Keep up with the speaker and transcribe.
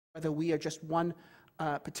whether we are just one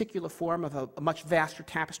particular form of a much vaster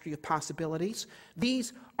tapestry of possibilities.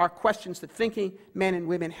 These are questions that thinking men and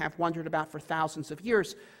women have wondered about for thousands of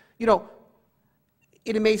years. You know,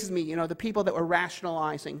 it amazes me, you know, the people that were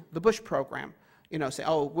rationalizing the Bush program, you know, say,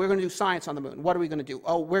 oh, we're going to do science on the moon. What are we going to do?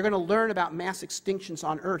 Oh, we're going to learn about mass extinctions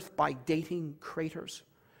on Earth by dating craters.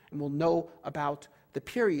 And we'll know about the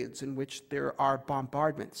periods in which there are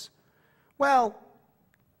bombardments. Well,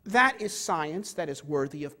 that is science that is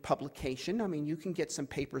worthy of publication. I mean, you can get some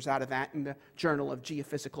papers out of that in the Journal of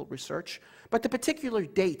Geophysical Research. But the particular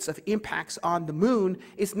dates of impacts on the moon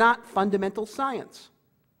is not fundamental science.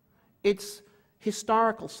 It's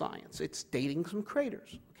historical science. It's dating some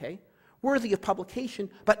craters, okay? Worthy of publication,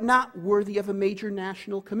 but not worthy of a major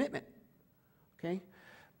national commitment, okay?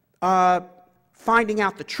 Finding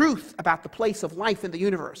out the truth about the place of life in the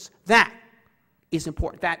universe, that is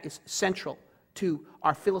important. That is central to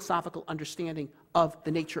our philosophical understanding of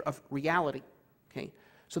the nature of reality, okay?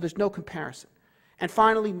 So there's no comparison. And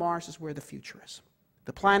finally, Mars is where the future is.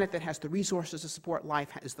 The planet that has the resources to support life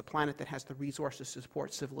is the planet that has the resources to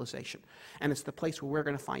support civilization. And it's the place where we're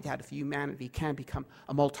going to find out if humanity can become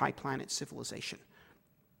a multi-planet civilization.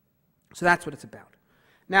 So that's what it's about.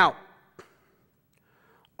 Now,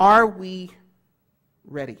 are we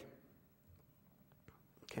ready?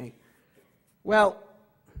 Okay. Well,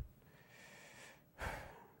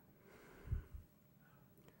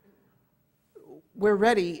 we're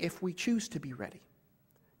ready if we choose to be ready.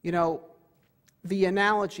 You know, the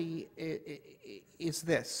analogy is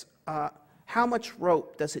this. How much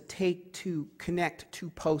rope does it take to connect two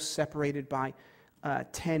posts separated by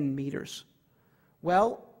 10 meters?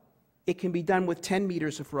 Well, it can be done with 10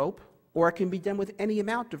 meters of rope, or it can be done with any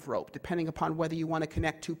amount of rope, depending upon whether you want to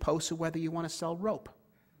connect two posts or whether you want to sell rope.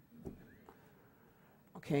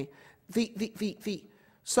 Okay.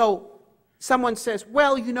 So someone says,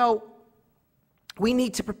 well, you know, we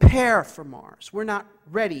need to prepare for Mars. We're not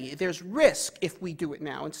ready. There's risk if we do it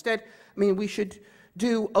now. Instead, I mean, we should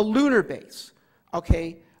do a lunar base.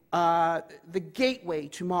 Okay. The gateway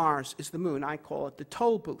to Mars is the moon. I call it the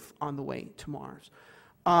toll booth on the way to Mars.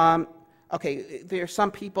 Okay, there are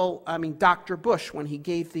some people, I mean, Dr. Bush, when he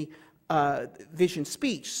gave the vision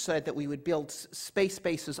speech, said that we would build space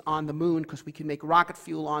bases on the moon because we can make rocket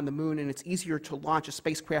fuel on the moon, and it's easier to launch a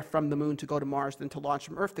spacecraft from the moon to go to Mars than to launch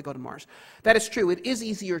from Earth to go to Mars. That is true. It is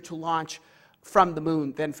easier to launch from the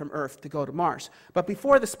moon than from Earth to go to Mars. But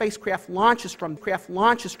before the spacecraft launches from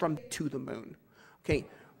to the moon, okay,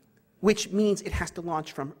 which means it has to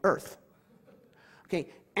launch from Earth. Okay,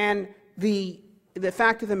 and the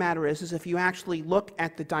fact of the matter is if you actually look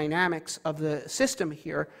at the dynamics of the system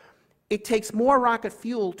here, it takes more rocket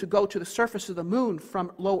fuel to go to the surface of the moon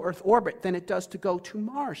from low Earth orbit than it does to go to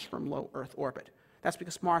Mars from low Earth orbit. That's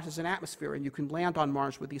because Mars has an atmosphere, and you can land on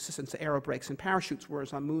Mars with the assistance of aerobrakes and parachutes,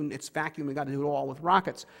 whereas on the moon it's vacuum, you've got to do it all with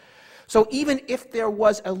rockets. So even if there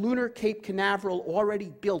was a lunar Cape Canaveral already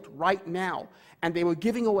built right now, and they were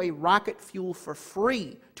giving away rocket fuel for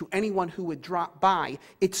free to anyone who would drop by,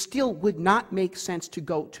 it still would not make sense to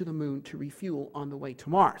go to the moon to refuel on the way to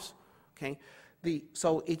Mars. Okay?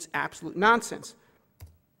 So it's absolute nonsense.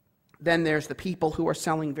 Then there's the people who are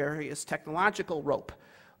selling various technological rope.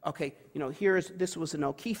 Okay, you know, this was an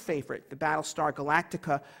O'Keefe favorite, the Battlestar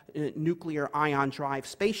Galactica nuclear ion drive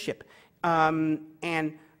spaceship.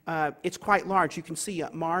 It's quite large. You can see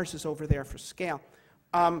Mars is over there for scale.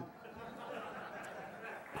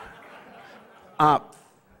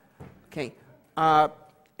 Okay.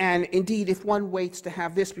 And indeed, if one waits to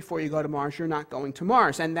have this before you go to Mars, you're not going to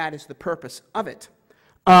Mars, and that is the purpose of it.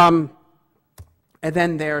 And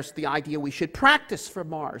then there's the idea we should practice for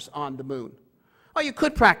Mars on the moon. Oh, you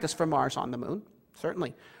could practice for Mars on the moon,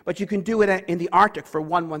 certainly, but you can do it in the Arctic for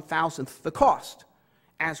 1/1000th the cost,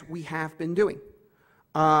 as we have been doing.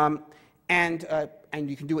 And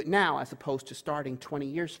you can do it now as opposed to starting 20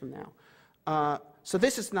 years from now. So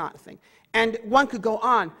this is not a thing. And one could go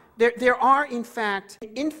on. There are, in fact, an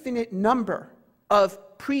infinite number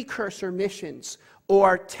of precursor missions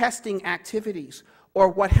or testing activities or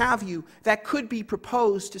what have you that could be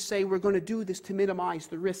proposed to say we're going to do this to minimize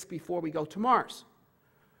the risk before we go to Mars.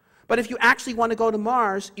 But if you actually want to go to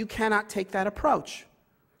Mars, you cannot take that approach.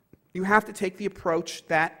 You have to take the approach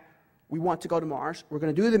that we want to go to Mars, we're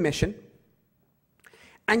going to do the mission,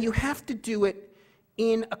 and you have to do it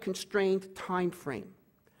in a constrained time frame.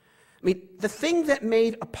 I mean, the thing that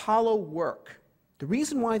made Apollo work, the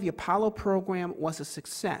reason why the Apollo program was a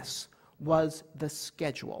success was the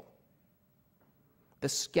schedule. The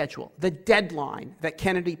schedule, the deadline that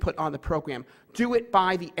Kennedy put on the program. Do it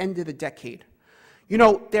by the end of the decade. You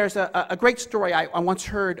know, there's a great story I once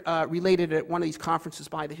heard related at one of these conferences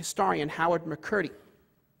by the historian Howard McCurdy.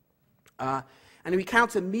 And he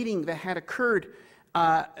recounts a meeting that had occurred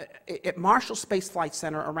at Marshall Space Flight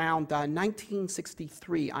Center around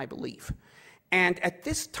 1963, I believe. And at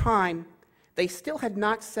this time, they still had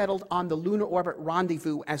not settled on the lunar orbit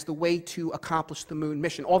rendezvous as the way to accomplish the moon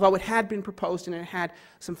mission, although it had been proposed and it had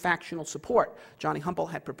some factional support. Johnny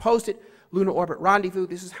Humboldt had proposed it, lunar orbit rendezvous,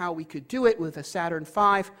 this is how we could do it with a Saturn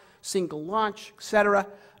V, single launch, etc.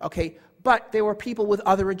 Okay, but there were people with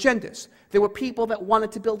other agendas. There were people that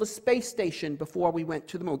wanted to build a space station before we went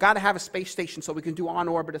to the moon. We've got to have a space station so we can do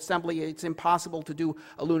on-orbit assembly. It's impossible to do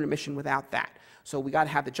a lunar mission without that. So we got to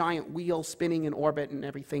have the giant wheel spinning in orbit and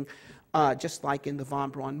everything, just like in the Von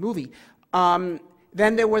Braun movie.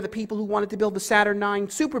 Then there were the people who wanted to build the Saturn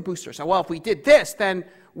IX super booster. So, well, if we did this, then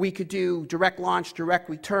we could do direct launch, direct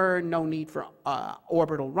return, no need for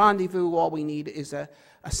orbital rendezvous. All we need is a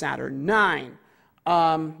Saturn IX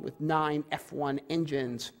with 9 F1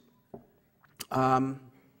 engines.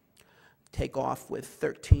 Take off with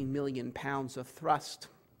 13 million pounds of thrust.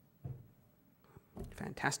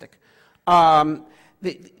 Fantastic.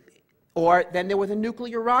 Or then there were the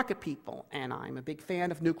nuclear rocket people, and I'm a big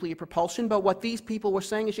fan of nuclear propulsion, but what these people were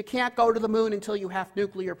saying is you can't go to the moon until you have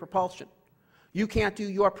nuclear propulsion. You can't do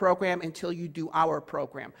your program until you do our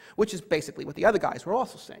program, which is basically what the other guys were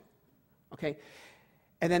also saying. Okay?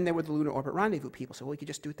 And then there were the lunar orbit rendezvous people, so well, we could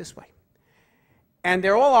just do it this way. And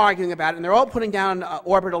they're all arguing about it, and they're all putting down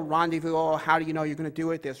orbital rendezvous. Oh, how do you know you're going to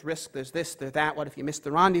do it? There's risk, there's this, there's that. What if you miss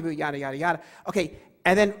the rendezvous? Yada, yada, yada. Okay,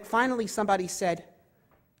 and then finally somebody said,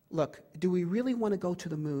 look, do we really want to go to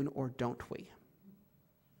the moon or don't we?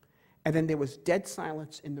 And then there was dead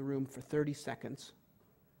silence in the room for 30 seconds.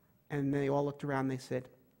 And they all looked around and they said,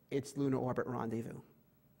 it's lunar orbit rendezvous.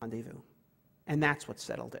 And that's what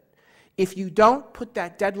settled it. If you don't put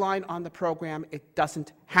that deadline on the program, it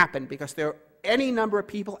doesn't happen because there are any number of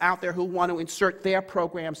people out there who want to insert their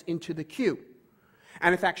programs into the queue.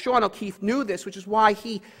 And in fact, Sean O'Keefe knew this, which is why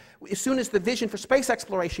he, as soon as the vision for space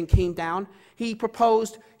exploration came down, he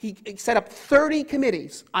proposed, he set up 30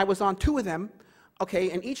 committees. I was on 2 of them,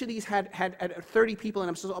 okay, and each of these had 30 people in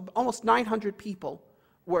them, so almost 900 people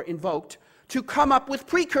were invoked to come up with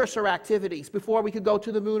precursor activities before we could go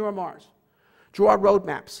to the moon or Mars. Draw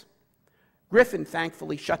roadmaps. Griffin,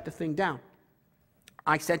 thankfully, shut the thing down.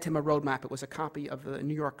 I sent him a roadmap. It was a copy of the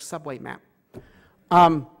New York subway map,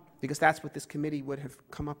 because that's what this committee would have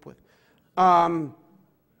come up with.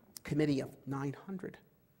 Committee of 900.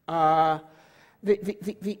 Now,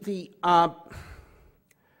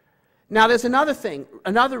 there's another thing,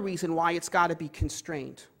 another reason why it's got to be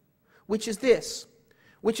constrained, which is this,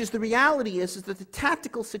 which is the reality is that the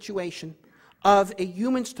tactical situation of a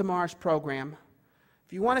Humans to Mars program,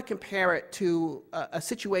 if you want to compare it to a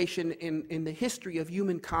situation in the history of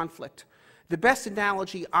human conflict, the best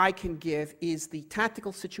analogy I can give is the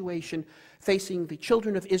tactical situation facing the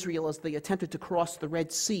children of Israel as they attempted to cross the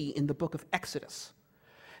Red Sea in the book of Exodus.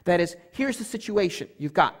 That is, here's the situation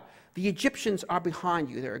you've got. The Egyptians are behind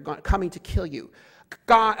you. They're coming to kill you.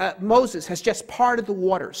 Moses has just parted the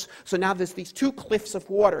waters. So now there's these 2 cliffs of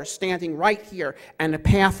water standing right here and a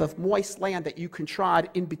path of moist land that you can trod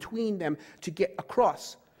in between them to get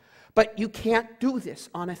across. But you can't do this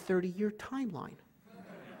on a 30-year timeline.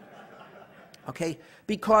 Okay?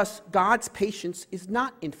 Because God's patience is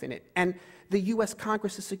not infinite, and the U.S.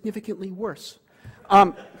 Congress is significantly worse.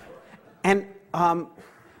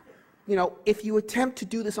 You know, if you attempt to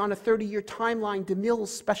do this on a 30-year timeline,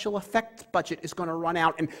 DeMille's special effects budget is going to run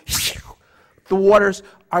out, and the waters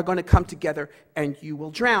are going to come together, and you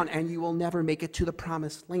will drown, and you will never make it to the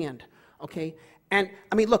promised land. Okay? And,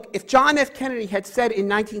 I mean, look, if John F. Kennedy had said in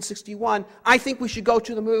 1961, I think we should go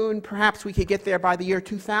to the moon, perhaps we could get there by the year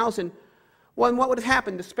 2000, well, then what would have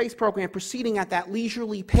happened? The space program proceeding at that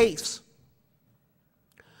leisurely pace.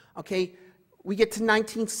 Okay? We get to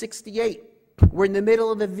 1968. We're in the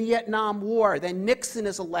middle of the Vietnam War. Then Nixon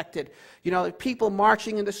is elected. You know, people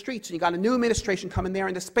marching in the streets, and you got a new administration coming there,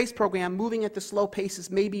 and the space program moving at the slow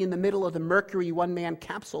paces, maybe in the middle of the Mercury one-man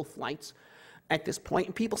capsule flights at this point.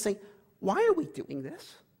 And people say, why are we doing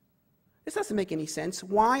this? This doesn't make any sense.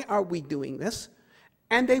 Why are we doing this?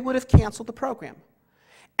 And they would have canceled the program.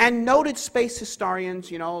 And noted space historians,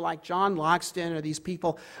 you know, like John Logston or these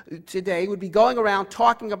people today would be going around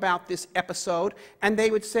talking about this episode, and they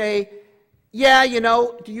would say, yeah, you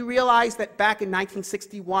know, do you realize that back in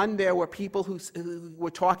 1961 there were people who were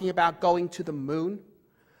talking about going to the moon?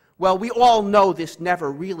 Well, we all know this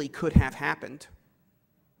never really could have happened.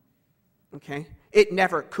 Okay? It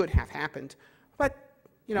never could have happened. But,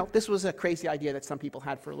 you know, this was a crazy idea that some people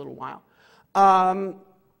had for a little while.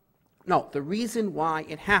 No, the reason why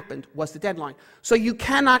it happened was the deadline. So you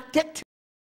cannot get to